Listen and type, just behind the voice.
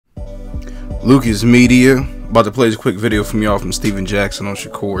Lucas Media. About to play this quick video from y'all from Steven Jackson on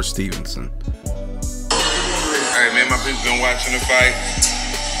Shakur Stevenson. Hey man, my people been watching the fight.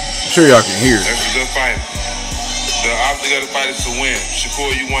 I'm sure y'all can hear it. That's a good fight. The object of the fight is to win.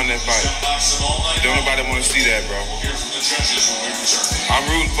 Shakur, you won that fight. Don't nobody want to see that, bro. I'm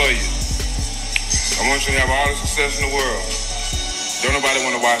rooting for you. I want you to have all the success in the world. Don't nobody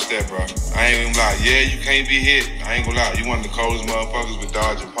want to watch that, bro. I ain't even lie. Yeah, you can't be hit. I ain't gonna lie. You one of the coldest motherfuckers with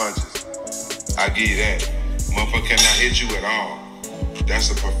dodging punches. I give you that. Motherfucker cannot hit you at all.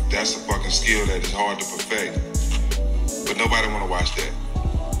 That's a fucking skill that is hard to perfect. But nobody want to watch that.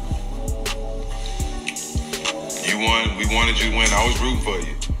 You won. We wanted you to win. I was rooting for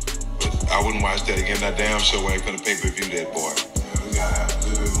you. But I wouldn't watch that again. That damn show ain't gonna pay-per-view that, boy. Yeah, we gotta have a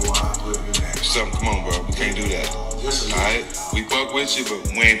little bit more output than that. Something, come on, bro. We can't do that. Alright? We fuck with you,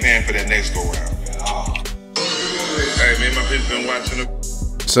 but we ain't paying for that next go round. Hey, man, my people been watching the...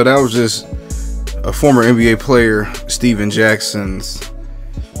 So that was just a former NBA player, Steven Jackson's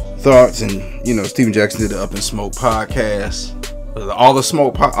thoughts, and you know, Steven Jackson did the Up in Smoke podcast, all the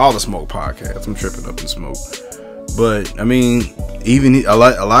smoke podcasts. I'm tripping, Up in Smoke. But I mean, even a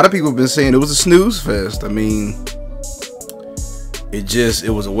lot of people have been saying it was a snooze fest. I mean, it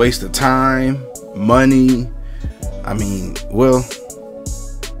was a waste of time, money. I mean, well,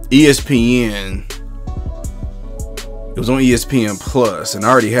 ESPN. It was on ESPN Plus, and I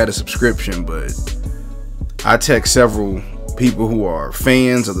already had a subscription, but I text several people who are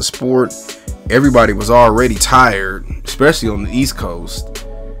fans of the sport. Everybody was already tired, especially on the East Coast.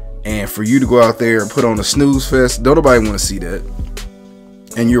 And for you to go out there and put on a snooze fest, don't nobody want to see that.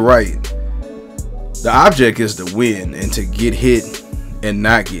 And you're right. The object is to win and to get hit and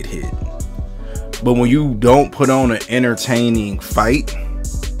not get hit. But when you don't put on an entertaining fight,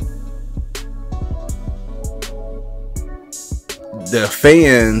 the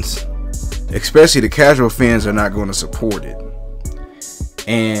fans, especially the casual fans, are not going to support it.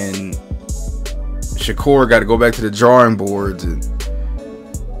 And Shakur got to go back to the drawing boards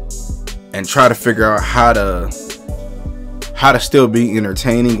and try to figure out how to still be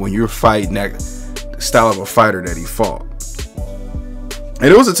entertaining when you're fighting that style of a fighter that he fought.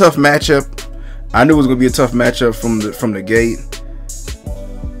 And it was a tough matchup. I knew it was going to be a tough matchup from the gate.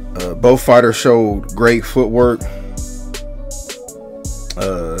 Both fighters showed great footwork.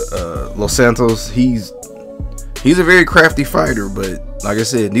 Los Santos, he's a very crafty fighter, but like I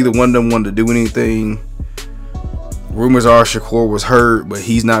said, neither one of them wanted to do anything. Rumors are Shakur was hurt, but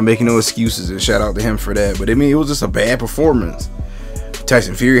he's not making no excuses, and shout out to him for that. But I mean, it was just a bad performance.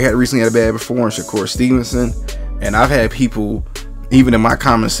 Tyson Fury recently had a bad performance, Shakur Stevenson, and I've had people, even in my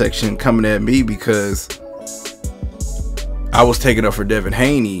comment section, coming at me because I was taking up for Devin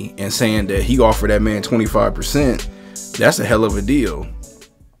Haney and saying that he offered that man 25%. That's a hell of a deal.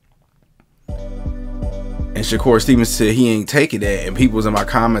 And Shakur Stevenson said he ain't taking that, and people was in my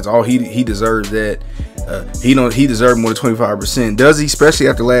comments, oh, he deserves that. He deserved more than 25%. Does he? Especially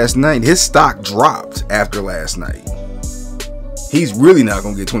after last night. His stock dropped after last night. He's really not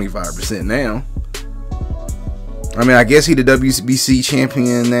gonna get 25% now. I mean, I guess he the WBC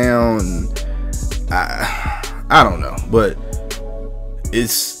champion now, and I don't know, but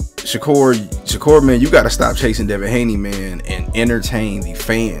it's Shakur, man. You got to stop chasing Devin Haney, man, and entertain the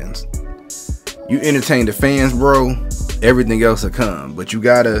fans. You entertain the fans, bro, everything else will come. But you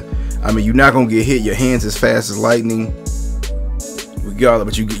gotta, I mean, you're not gonna get hit. Your hands as fast as lightning.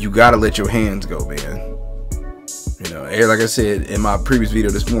 But you gotta let your hands go, man. You know, like I said in my previous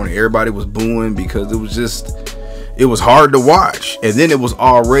video this morning, everybody was booing because it was hard to watch, and then it was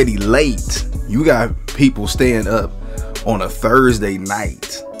already late. You got people staying up on a Thursday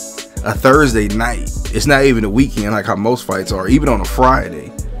night. A Thursday night. It's not even a weekend like how most fights are, even on a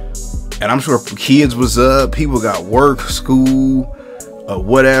Friday. And I'm sure kids was up, people got work, school,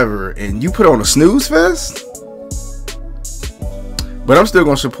 whatever, and you put on a snooze fest? But I'm still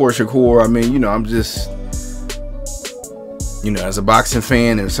gonna support Shakur. I mean, you know, I'm just, you know, as a boxing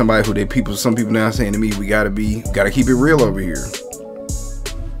fan and somebody who some people now saying to me, we gotta keep it real over here.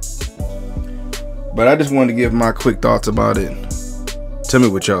 But I just wanted to give my quick thoughts about it. Tell me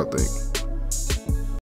what y'all think.